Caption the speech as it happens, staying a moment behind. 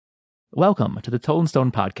Welcome to the Toll &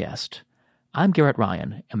 Stone Podcast. I'm Garrett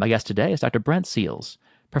Ryan, and my guest today is Dr. Brent Seales,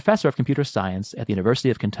 Professor of Computer Science at the University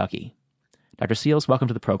of Kentucky. Dr. Seales, welcome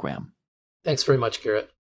to the program. Thanks very much,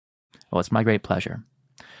 Garrett. Well, it's my great pleasure.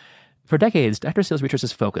 For decades, Dr. Seales' research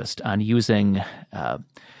has focused on using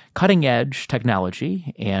cutting-edge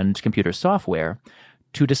technology and computer software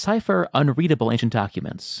to decipher unreadable ancient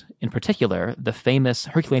documents, in particular, the famous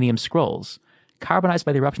Herculaneum scrolls, carbonized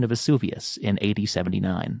by the eruption of Vesuvius in AD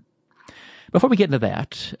 79. Before we get into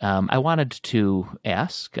that, I wanted to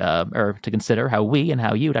ask, or to consider how we and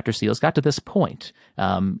how you, Dr. Seales, got to this point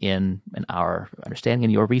in our understanding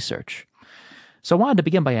and your research. So I wanted to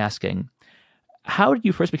begin by asking, how did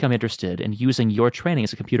you first become interested in using your training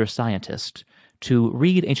as a computer scientist to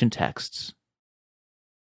read ancient texts?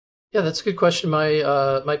 Yeah, that's a good question. My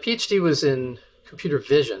PhD was in computer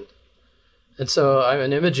vision. And so I'm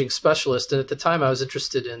an imaging specialist. And at the time, I was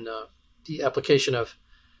interested in the application of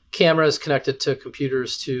cameras connected to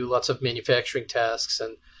computers to lots of manufacturing tasks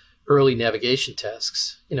and early navigation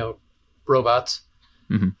tasks, robots,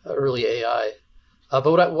 early AI.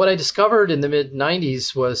 But what I discovered in the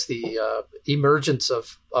mid-90s was the emergence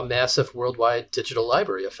of a massive worldwide digital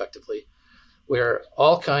library, effectively, where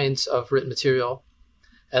all kinds of written material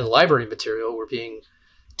and library material were being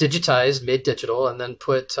digitized, made digital, and then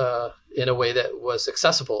put in a way that was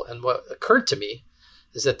accessible. And what occurred to me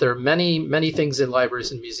is that there are many, many things in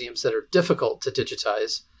libraries and museums that are difficult to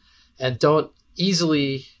digitize and don't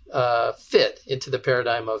easily fit into the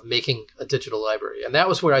paradigm of making a digital library. And that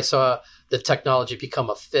was where I saw the technology become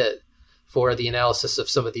a fit for the analysis of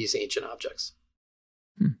some of these ancient objects.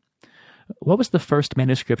 What was the first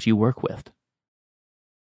manuscript you worked with?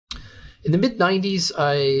 In the mid-90s,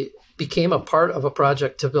 I became a part of a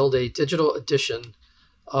project to build a digital edition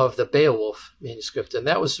of the Beowulf manuscript. And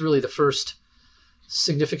that was really the first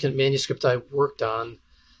significant manuscript I worked on.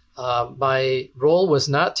 My role was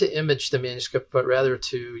not to image the manuscript, but rather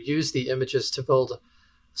to use the images to build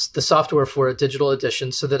the software for a digital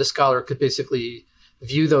edition so that a scholar could basically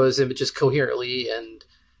view those images coherently and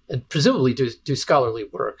presumably do scholarly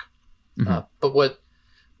work. But what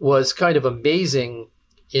was kind of amazing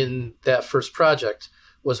in that first project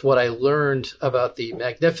was what I learned about the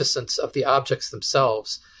magnificence of the objects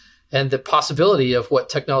themselves and the possibility of what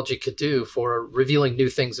technology could do for revealing new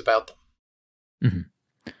things about them.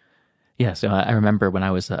 Yeah, so I remember when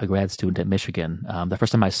I was a grad student at Michigan, the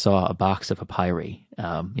first time I saw a box of papyri,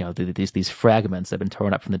 these fragments that have been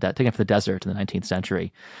torn up taken up from the desert in the 19th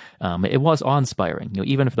century. It was awe-inspiring.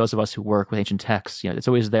 Even for those of us who work with ancient texts, it's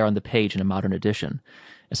always there on the page in a modern edition.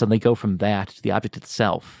 And so they go from that to the object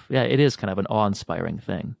itself. Yeah, it is kind of an awe-inspiring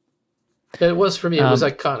thing. It was for me. It was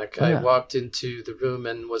iconic. I walked into the room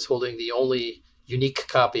and was holding the only unique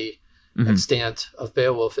copy extant of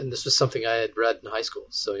Beowulf, and this was something I had read in high school.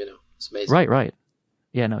 So, it's amazing. Right.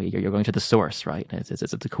 Yeah, no, you're going to the source, right?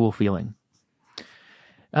 It's a cool feeling.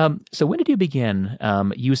 So when did you begin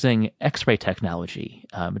using X-ray technology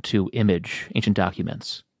to image ancient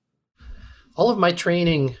documents? All of my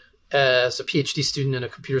training as a PhD student and a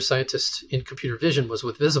computer scientist in computer vision was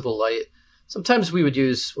with visible light. Sometimes we would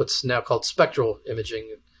use what's now called spectral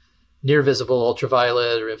imaging, near visible,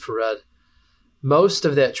 ultraviolet, or infrared. Most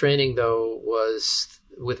of that training, though, was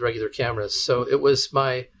with regular cameras. So it was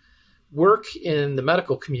my work in the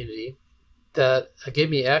medical community that gave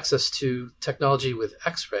me access to technology with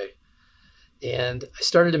X-ray. And I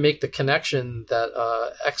started to make the connection that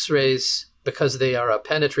X-rays, because they are a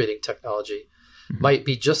penetrating technology, might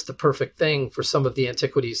be just the perfect thing for some of the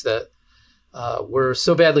antiquities that were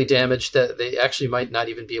so badly damaged that they actually might not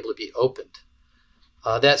even be able to be opened.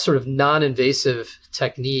 That sort of non-invasive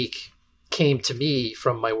technique came to me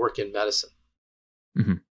from my work in medicine.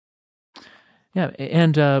 Yeah,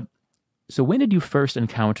 and so when did you first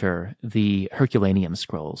encounter the Herculaneum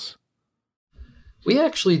scrolls? We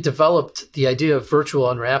actually developed the idea of virtual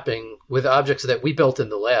unwrapping with objects that we built in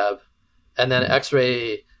the lab, and then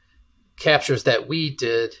X-ray captures that we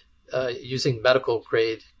did using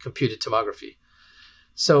medical-grade computed tomography.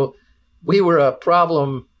 So we were a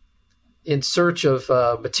problem in search of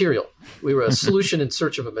material. We were a solution in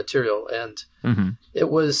search of a material. And it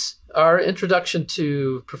was our introduction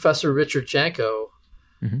to Professor Richard Janko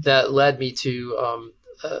that led me to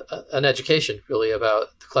an education, really,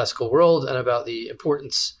 about the classical world and about the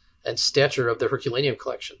importance and stature of the Herculaneum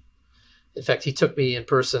collection. In fact, he took me in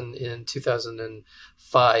person in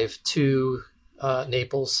 2005 to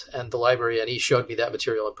Naples and the library, and he showed me that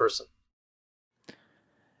material in person.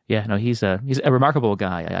 Yeah, no, he's a remarkable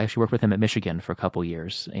guy. I actually worked with him at Michigan for a couple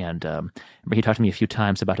years, and he talked to me a few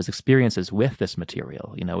times about his experiences with this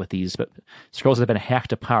material. With these scrolls that have been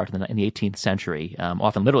hacked apart in the 18th century,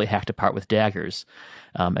 often literally hacked apart with daggers,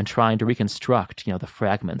 and trying to reconstruct the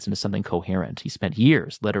fragments into something coherent. He spent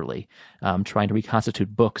years, literally, trying to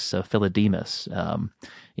reconstitute books of Philodemus,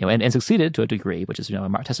 and succeeded to a degree, which is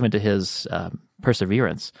a testament to his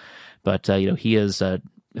perseverance. But he is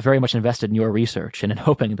very much invested in your research and in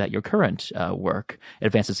hoping that your current work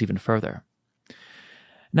advances even further.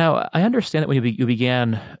 Now, I understand that when you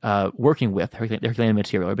began working with the Herculaneum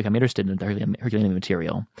material, or become interested in the Herculaneum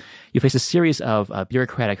material, you faced a series of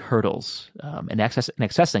bureaucratic hurdles in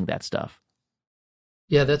accessing that stuff.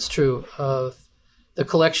 Yeah, that's true. The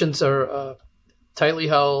collections are tightly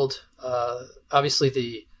held. Obviously,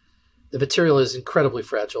 the material is incredibly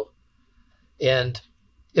fragile, and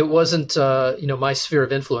it wasn't, my sphere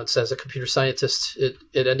of influence as a computer scientist.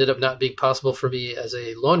 It ended up not being possible for me as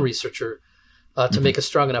a lone researcher to make a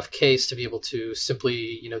strong enough case to be able to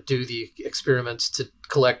simply, do the experiments to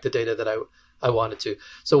collect the data that I wanted to.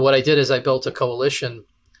 So what I did is I built a coalition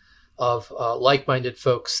of like-minded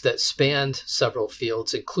folks that spanned several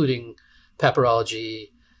fields, including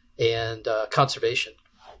papyrology and conservation.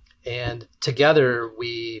 And together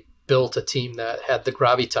we built a team that had the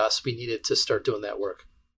gravitas we needed to start doing that work.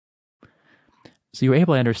 So you were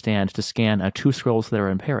able, I understand, to scan 2 scrolls that are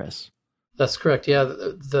in Paris. That's correct. Yeah,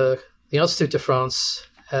 the Institut de France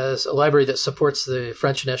has a library that supports the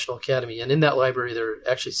French National Academy, and in that library there are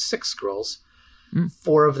actually 6 scrolls.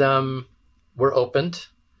 4 of them were opened,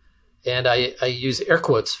 and I use air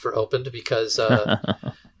quotes for opened because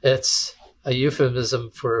it's a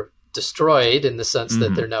euphemism for destroyed in the sense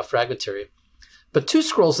that they're now fragmentary. But 2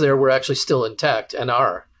 scrolls there were actually still intact and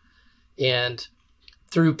are, and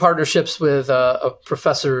through partnerships with a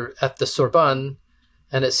professor at the Sorbonne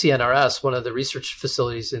and at CNRS, one of the research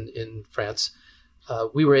facilities in France,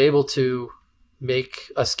 we were able to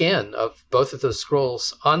make a scan of both of those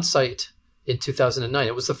scrolls on site in 2009.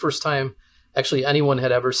 It was the first time actually anyone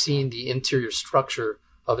had ever seen the interior structure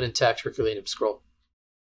of an intact Herculaneum scroll.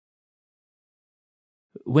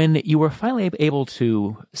 When you were finally able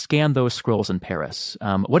to scan those scrolls in Paris,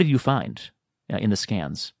 what did you find in the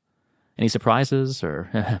scans? Any surprises,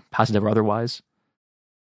 or positive or otherwise?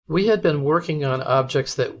 We had been working on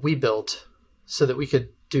objects that we built so that we could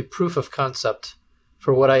do proof of concept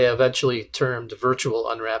for what I eventually termed virtual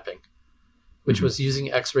unwrapping, which was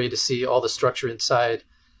using X-ray to see all the structure inside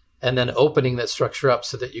and then opening that structure up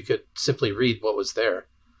so that you could simply read what was there.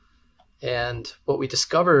 And what we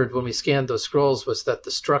discovered when we scanned those scrolls was that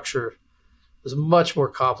the structure was much more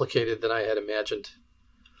complicated than I had imagined.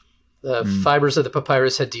 The fibers of the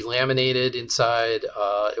papyrus had delaminated inside.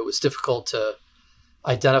 It was difficult to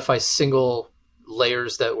identify single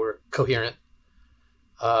layers that were coherent,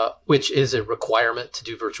 which is a requirement to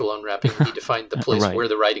do virtual unwrapping. You need to find the place where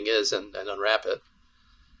the writing is and unwrap it.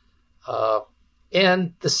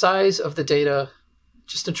 And the size of the data,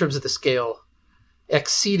 just in terms of the scale,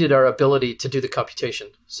 exceeded our ability to do the computation.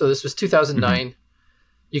 So this was 2009.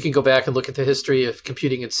 You can go back and look at the history of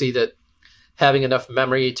computing and see that having enough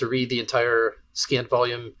memory to read the entire scanned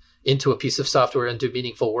volume into a piece of software and do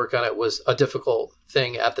meaningful work on it was a difficult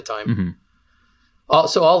thing at the time.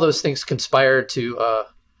 So all those things conspired to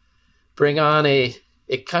bring on a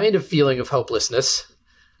kind of feeling of hopelessness.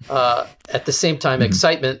 At the same time,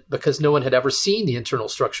 excitement, because no one had ever seen the internal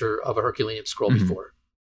structure of a Herculaneum scroll before.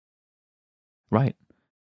 Right.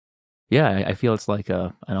 Yeah, I feel it's like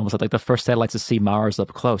almost like the first satellites to see Mars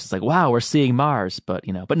up close. It's like, wow, we're seeing Mars, but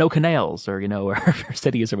no canals or or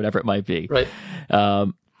cities or whatever it might be. Right.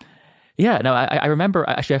 I remember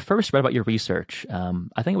actually I first read about your research.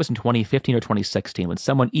 I think it was in 2015 or 2016 when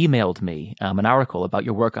someone emailed me an article about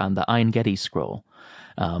your work on the En-Gedi scroll,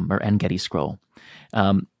 or En-Gedi scroll.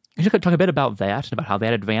 Can you talk a bit about that and about how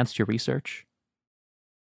that advanced your research?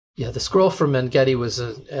 Yeah, the scroll from En-Gedi was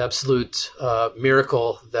an absolute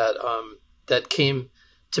miracle that came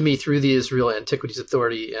to me through the Israel Antiquities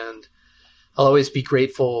Authority, and I'll always be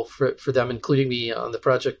grateful for them including me on the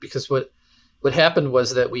project, because what happened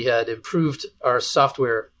was that we had improved our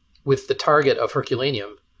software with the target of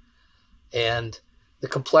Herculaneum, and the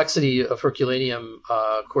complexity of Herculaneum,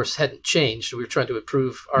 of course, hadn't changed. We were trying to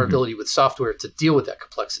improve our ability with software to deal with that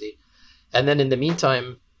complexity. And then in the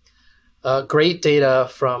meantime, great data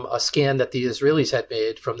from a scan that the Israelis had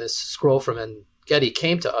made from this scroll from En-Gedi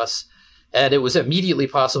came to us, and it was immediately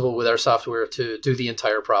possible with our software to do the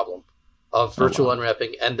entire problem of virtual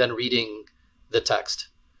unwrapping and then reading the text.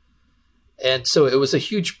 And so it was a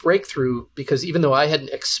huge breakthrough, because even though I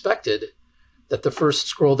hadn't expected that the first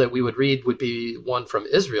scroll that we would read would be one from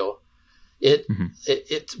Israel, it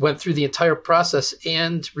went through the entire process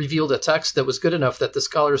and revealed a text that was good enough that the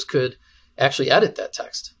scholars could actually edit that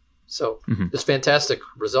text. So this fantastic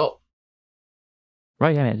result.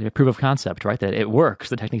 Right, yeah, a proof of concept, right? That it works.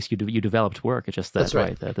 The techniques you developed work. It's just that, That's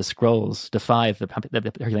right. The scrolls defy the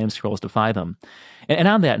Herculaneum scrolls defy them. And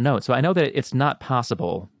on that note, so I know that it's not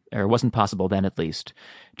possible, or wasn't possible then at least,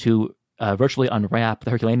 to virtually unwrap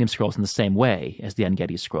the Herculaneum scrolls in the same way as the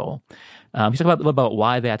En-Gedi scroll. Can you talk about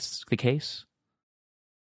why that's the case?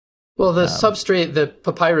 Well, the substrate, the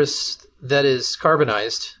papyrus that is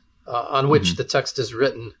carbonized, on which the text is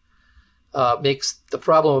written, makes the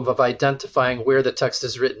problem of identifying where the text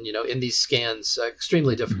is written, in these scans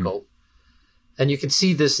extremely difficult. And you can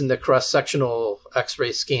see this in the cross-sectional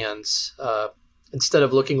X-ray scans. Instead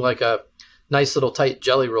of looking like a nice little tight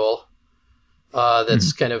jelly roll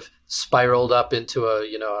that's kind of spiraled up into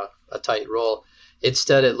a tight roll,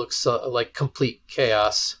 instead it looks like complete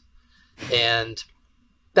chaos. And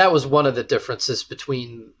that was one of the differences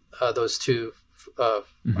between those two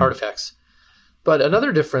artifacts. But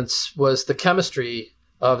another difference was the chemistry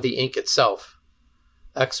of the ink itself.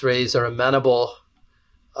 X-rays are amenable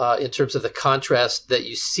in terms of the contrast that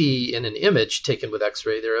you see in an image taken with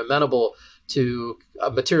X-ray. They're amenable to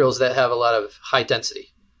materials that have a lot of high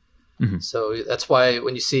density. So that's why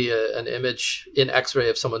when you see an image in X-ray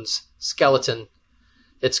of someone's skeleton,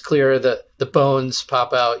 it's clear that the bones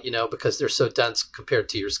pop out, because they're so dense compared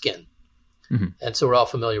to your skin. And so we're all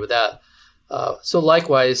familiar with that. So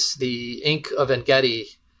likewise, the ink of En-Gedi,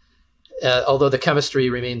 although the chemistry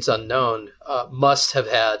remains unknown, must have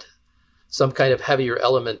had some kind of heavier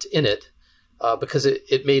element in it because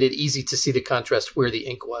it made it easy to see the contrast where the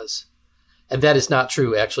ink was. And that is not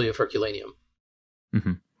true, actually, of Herculaneum.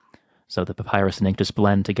 So the papyrus and ink just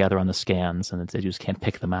blend together on the scans, and you just can't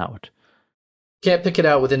pick them out. Can't pick it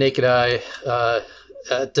out with the naked eye,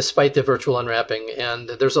 despite the virtual unwrapping. And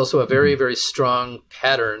there's also a very, very strong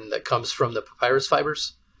pattern that comes from the papyrus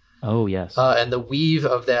fibers. Oh, yes. And the weave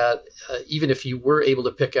of that, even if you were able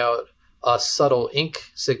to pick out a subtle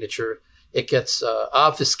ink signature, it gets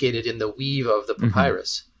obfuscated in the weave of the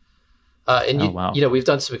papyrus. We've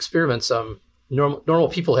done some experiments. Normal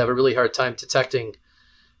people have a really hard time detecting,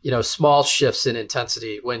 small shifts in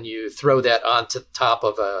intensity when you throw that onto top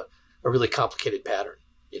of a really complicated pattern,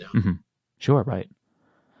 Sure, right.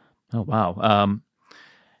 Oh, wow.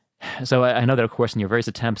 So I know that, of course, in your various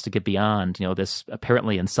attempts to get beyond, this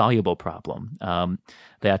apparently insoluble problem,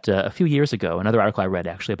 that a few years ago, another article I read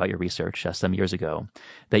actually about your research some years ago,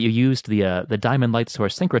 that you used the diamond light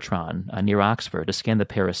source synchrotron near Oxford to scan the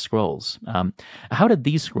Paris scrolls. How did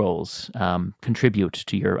these scrolls contribute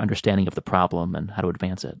to your understanding of the problem and how to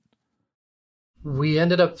advance it? We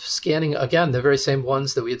ended up scanning, again, the very same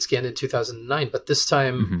ones that we had scanned in 2009, but this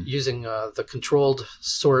time using the controlled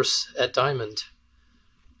source at Diamond.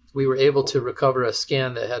 We were able to recover a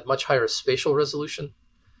scan that had much higher spatial resolution,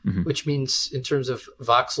 which means in terms of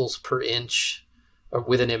voxels per inch, or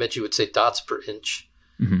with an image, you would say dots per inch.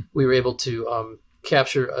 We were able to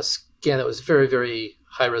capture a scan that was very, very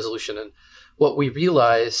high resolution. And what we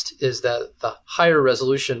realized is that the higher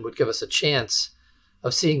resolution would give us a chance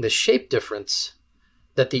of seeing the shape difference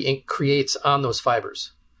that the ink creates on those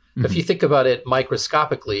fibers. If you think about it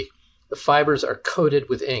microscopically, the fibers are coated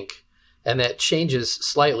with ink, and that changes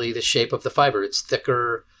slightly the shape of the fiber. It's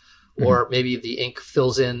thicker, or maybe the ink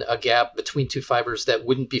fills in a gap between two fibers that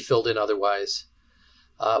wouldn't be filled in otherwise.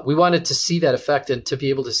 We wanted to see that effect, and to be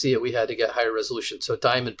able to see it, we had to get higher resolution. So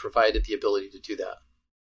Diamond provided the ability to do that.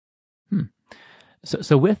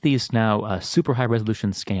 So with these now super high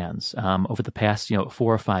resolution scans over the past 4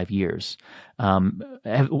 or 5 years,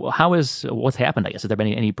 what's happened? I guess, has there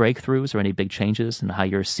been any breakthroughs or any big changes in how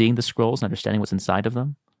you're seeing the scrolls and understanding what's inside of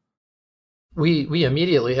them? We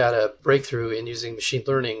immediately had a breakthrough in using machine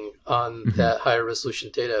learning on that higher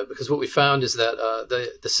resolution data, because what we found is that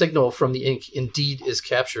the signal from the ink indeed is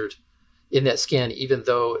captured in that scan, even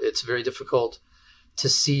though it's very difficult to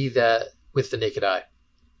see that with the naked eye.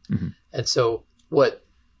 And so what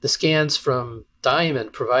the scans from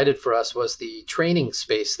Diamond provided for us was the training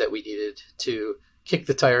space that we needed to kick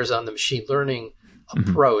the tires on the machine learning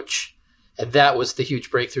approach. And that was the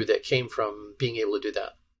huge breakthrough that came from being able to do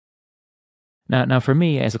that. Now, for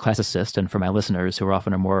me as a classicist, and for my listeners who are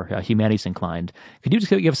often more humanities inclined, could you just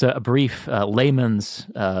give us a brief layman's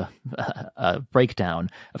breakdown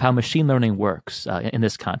of how machine learning works in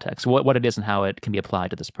this context, what it is and how it can be applied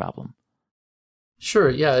to this problem? Sure.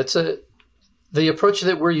 Yeah, the approach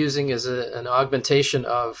that we're using is an augmentation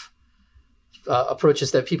of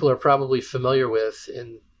approaches that people are probably familiar with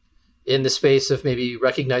in in the space of maybe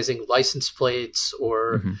recognizing license plates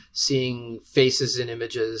or seeing faces in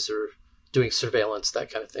images or doing surveillance,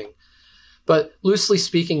 that kind of thing. But loosely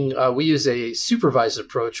speaking, we use a supervised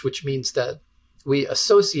approach, which means that we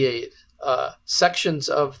associate sections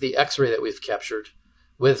of the X-ray that we've captured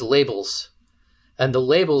with labels. And the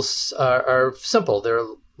labels are simple. They're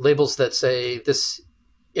labels that say this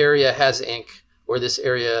area has ink or this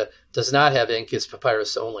area does not have ink, it's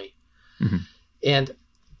papyrus only. And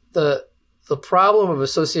the problem of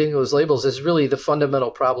associating those labels is really the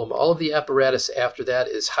fundamental problem. All of the apparatus after that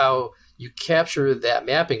is how you capture that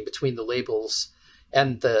mapping between the labels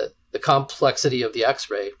and the complexity of the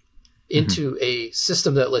X-ray into a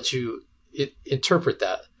system that lets you interpret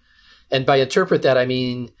that. And by interpret that, I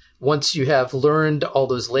mean, once you have learned all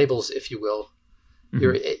those labels, if you will,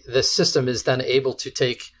 the system is then able to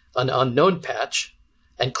take an unknown patch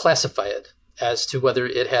and classify it as to whether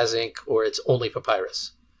it has ink or it's only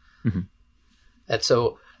papyrus. And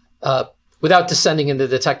so without descending into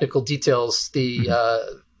the technical details,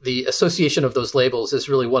 the association of those labels is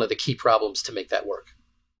really one of the key problems to make that work.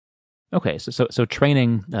 Okay, so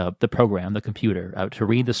training the program, the computer, to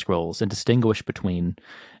read the scrolls and distinguish between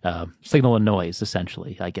signal and noise,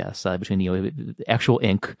 essentially, I guess, between actual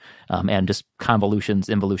ink and just convolutions,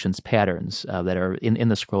 involutions, patterns that are in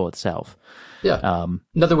the scroll itself. Yeah.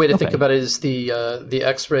 Another way to think about it is the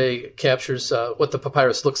X-ray captures what the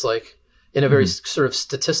papyrus looks like in a very sort of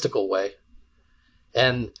statistical way,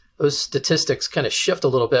 and those statistics kind of shift a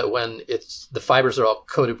little bit when the fibers are all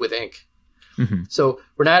coated with ink. So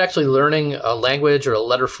we're not actually learning a language or a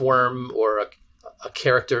letter form or a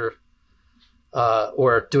character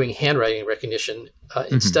or doing handwriting recognition.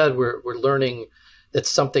 Instead, we're learning that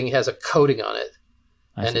something has a coating on it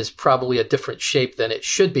and is probably a different shape than it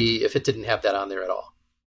should be if it didn't have that on there at all.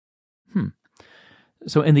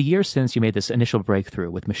 So in the years since you made this initial breakthrough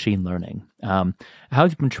with machine learning, how have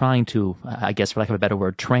you been trying to, I guess for lack of a better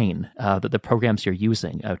word, train the programs you're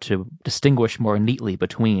using to distinguish more neatly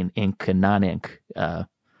between ink and non-ink,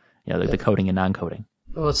 the coding and non-coding?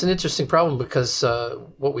 Well, it's an interesting problem because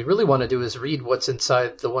what we really want to do is read what's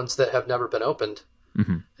inside the ones that have never been opened.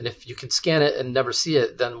 And if you can scan it and never see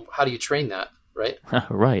it, then how do you train that, right?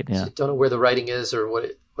 Right, yeah. So you don't know where the writing is or what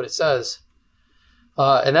it says.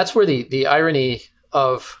 And that's where the irony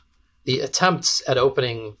of the attempts at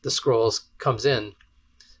opening the scrolls comes in,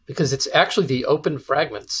 because it's actually the open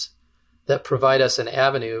fragments that provide us an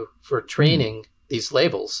avenue for training these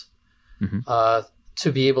labels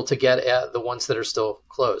to be able to get at the ones that are still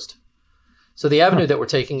closed. So the avenue that we're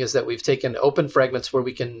taking is that we've taken open fragments where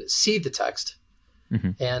we can see the text,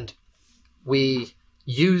 and we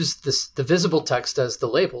use the visible text as the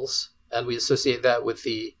labels, and we associate that with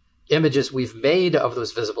the images we've made of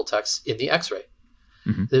those visible texts in the X-ray.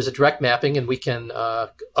 There's a direct mapping, and we can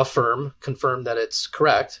confirm that it's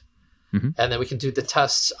correct. And then we can do the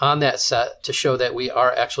tests on that set to show that we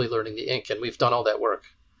are actually learning the ink, and we've done all that work.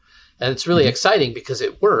 And it's really exciting because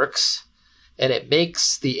it works, and it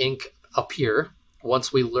makes the ink appear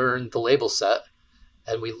once we learn the label set,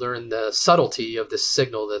 and we learn the subtlety of this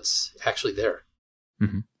signal that's actually there.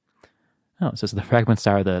 Oh, so the fragments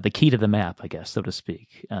are the key to the map, I guess, so to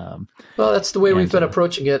speak. Well, that's the way we've been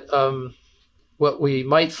approaching it. What we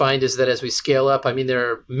might find is that as we scale up, I mean, there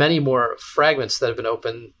are many more fragments that have been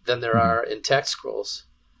opened than there are intact scrolls.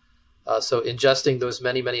 So ingesting those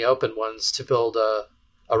many, many open ones to build a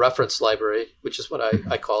reference library, which is what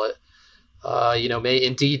I call it, may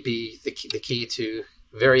indeed be the key to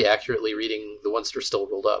very accurately reading the ones that are still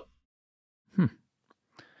rolled up.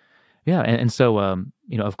 Yeah, and so,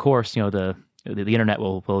 of course, the internet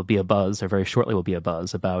will be abuzz, or very shortly will be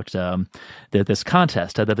abuzz, about this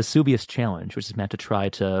contest, the Vesuvius Challenge, which is meant to try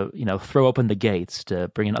to throw open the gates to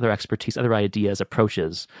bring in other expertise, other ideas,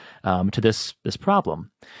 approaches to this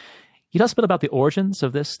problem. You tell us a bit about the origins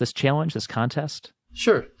of this challenge, this contest?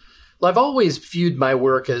 Sure. Well, I've always viewed my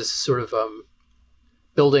work as sort of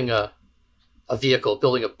building a vehicle,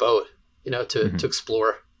 building a boat, to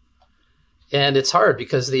explore. And it's hard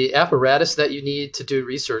because the apparatus that you need to do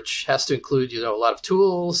research has to include, a lot of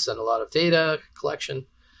tools and a lot of data collection.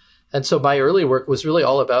 And so my early work was really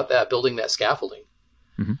all about that, building that scaffolding.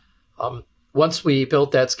 Once we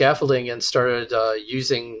built that scaffolding and started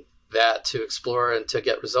using that to explore and to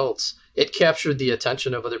get results, it captured the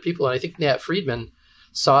attention of other people. And I think Nat Friedman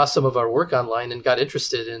saw some of our work online and got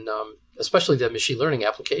interested in especially the machine learning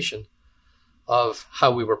application of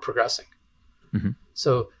how we were progressing.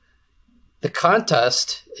 So the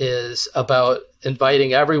contest is about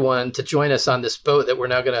inviting everyone to join us on this boat that we're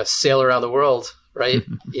now going to sail around the world, right,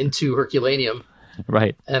 into Herculaneum.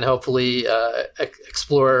 Right. And hopefully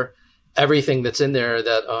explore everything that's in there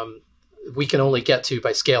that we can only get to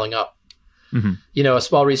by scaling up. Mm-hmm. You know, a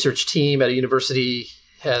small research team at a university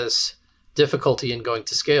has difficulty in going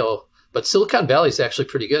to scale, but Silicon Valley is actually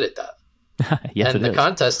pretty good at that. Yes, and the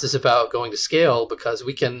contest is about going to scale because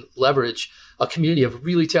we can leverage a community of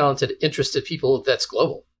really talented, interested people that's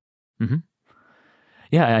global. Mm-hmm.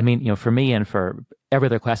 Yeah, I mean, you know, for me and for every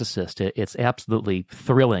other classicist, it's absolutely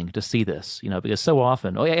thrilling to see this, you know, because so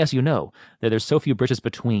often, as you know, there's so few bridges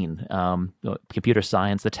between computer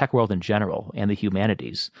science, the tech world in general, and the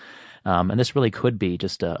humanities. And this really could be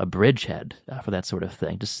just a bridgehead for that sort of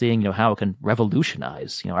thing, just seeing, you know, how it can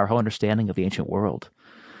revolutionize, you know, our whole understanding of the ancient world.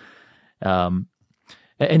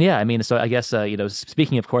 And yeah, I mean, so I guess, you know,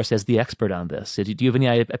 speaking, of course, as the expert on this, do you have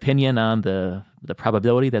any opinion on the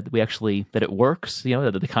probability that that it works, you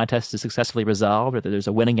know, that the contest is successfully resolved, or that there's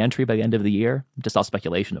a winning entry by the end of the year? Just all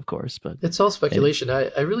speculation, of course, but it's all speculation.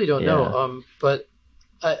 I really don't know. But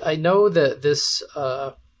I know that this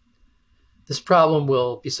problem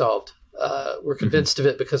will be solved. We're convinced of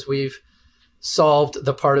it because we've solved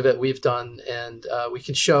the part of it we've done, and we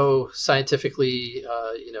can show scientifically,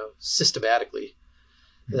 you know, systematically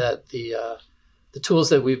that the tools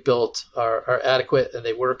that we've built are adequate and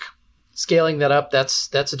they work. Scaling that up,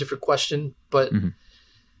 that's a different question. But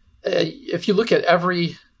if you look at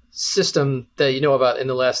every system that you know about in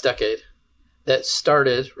the last decade that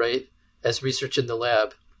started, right, as research in the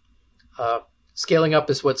lab, scaling up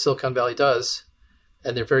is what Silicon Valley does,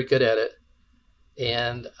 and they're very good at it.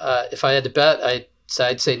 And if I had to bet,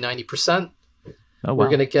 I'd say 90%. Oh, wow. We're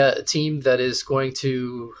going to get a team that is going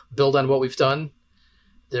to build on what we've done.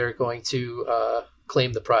 They're going to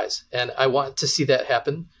claim the prize. And I want to see that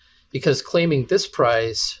happen because claiming this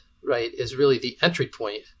prize, right, is really the entry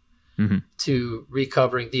point to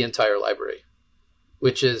recovering the entire library,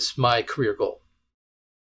 which is my career goal.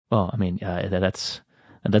 Well, I mean, that's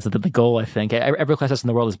the goal, I think. Every classicist in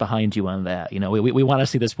the world is behind you on that. You know, we want to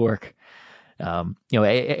see this work. You know,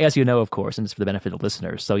 as you know, of course, and it's for the benefit of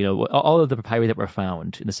listeners. So, you know, all of the papyri that were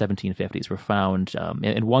found in the 1750s were found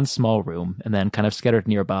in one small room, and then kind of scattered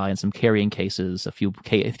nearby in some carrying cases, a few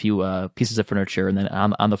pieces of furniture, and then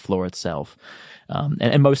on the floor itself.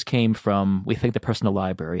 And most came from, we think, the personal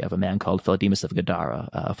library of a man called Philodemus of Gadara,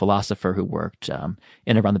 a philosopher who worked in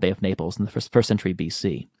and around the Bay of Naples in the first century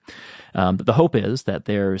BC. But the hope is that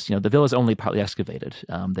there's, you know, the villa is only partly excavated.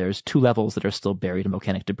 There's 2 levels that are still buried in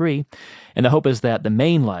volcanic debris. And the hope is that the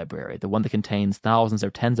main library, the one that contains thousands or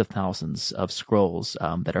tens of thousands of scrolls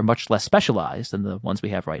that are much less specialized than the ones we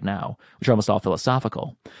have right now, which are almost all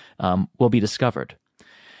philosophical, will be discovered.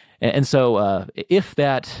 And so if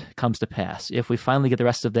that comes to pass, if we finally get the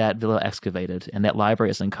rest of that villa excavated and that library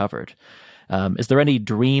is uncovered, is there any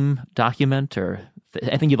dream document or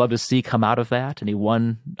anything you'd love to see come out of that? Any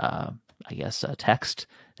one, text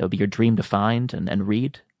that would be your dream to find and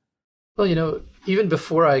read? Well, you know, even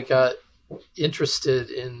before I got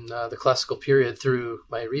interested in the classical period through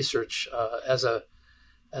my research as a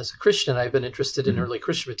Christian, I've been interested in early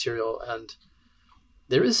Christian material, and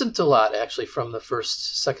there isn't a lot actually from the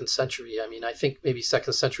 1st, 2nd century. I mean, I think maybe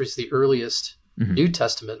 2nd century is the earliest New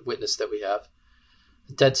Testament witness that we have.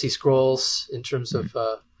 The Dead Sea Scrolls, in terms of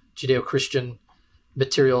Judeo-Christian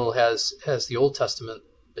material, has the Old Testament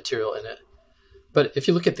material in it. But if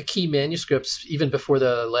you look at the key manuscripts, even before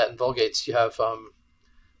the Latin Vulgates, you have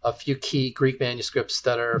a few key Greek manuscripts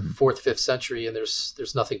that are 4th, 5th century, and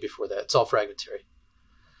there's nothing before that. It's all fragmentary.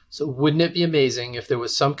 So wouldn't it be amazing if there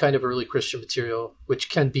was some kind of early Christian material which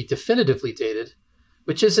can be definitively dated,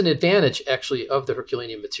 which is an advantage actually of the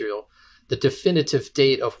Herculaneum material. The definitive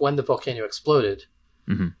date of when the volcano exploded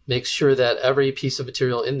makes sure that every piece of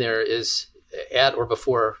material in there is at or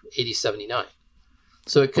before AD 79.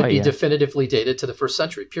 So it could be definitively dated to the 1st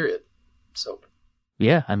century period. So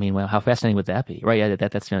yeah, I mean, well, how fascinating would that be, right? Yeah,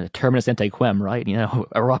 that's, you know, terminus ante quem, right? You know,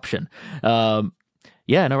 eruption.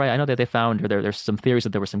 Yeah, no, right. I know that they found, or there's some theories that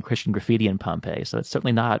there was some Christian graffiti in Pompeii, so it's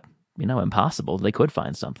certainly not, you know, impossible. They could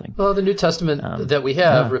find something. Well, the New Testament that we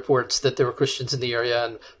have reports that there were Christians in the area,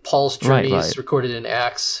 and Paul's journeys recorded in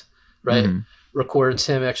Acts, right, records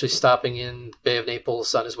him actually stopping in Bay of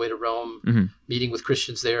Naples on his way to Rome, meeting with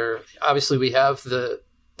Christians there. Obviously, we have the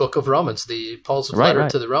Book of Romans, the Paul's letter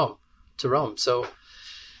to Rome. So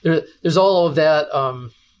there's all of that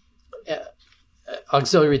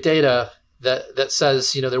auxiliary data that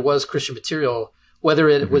says, you know, there was Christian material. Whether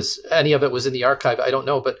it was any of it was in the archive, I don't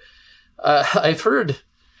know. But I've heard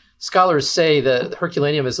scholars say that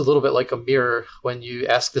Herculaneum is a little bit like a mirror when you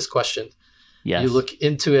ask this question. Yes. You look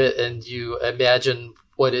into it and you imagine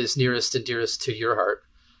what is nearest and dearest to your heart.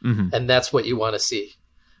 And that's what you want to see.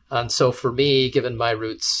 And so for me, given my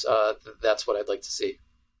roots, that's what I'd like to see.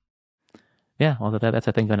 Yeah, well, that's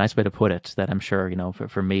I think a nice way to put it. That I'm sure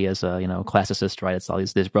for me as a classicist, right? It's all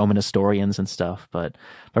these Roman historians and stuff, but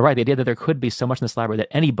right, the idea that there could be so much in this library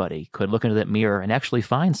that anybody could look into that mirror and actually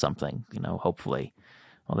find something, hopefully.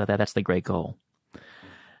 Well, that's the great goal.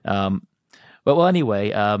 Well,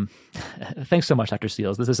 anyway, thanks so much, Dr.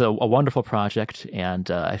 Seales. This is a wonderful project, and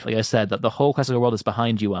like I said, the whole classical world is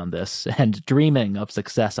behind you on this and dreaming of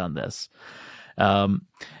success on this.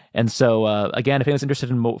 And so, again, if anyone's interested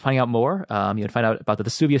in finding out more, you can find out about the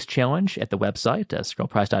Vesuvius Challenge at the website,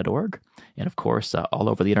 scrollprize.org, and of course, all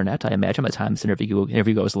over the internet, I imagine, by the time this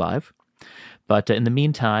interview goes live. But in the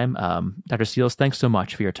meantime, Dr. Seales, thanks so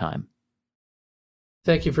much for your time.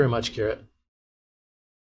 Thank you very much, Garrett.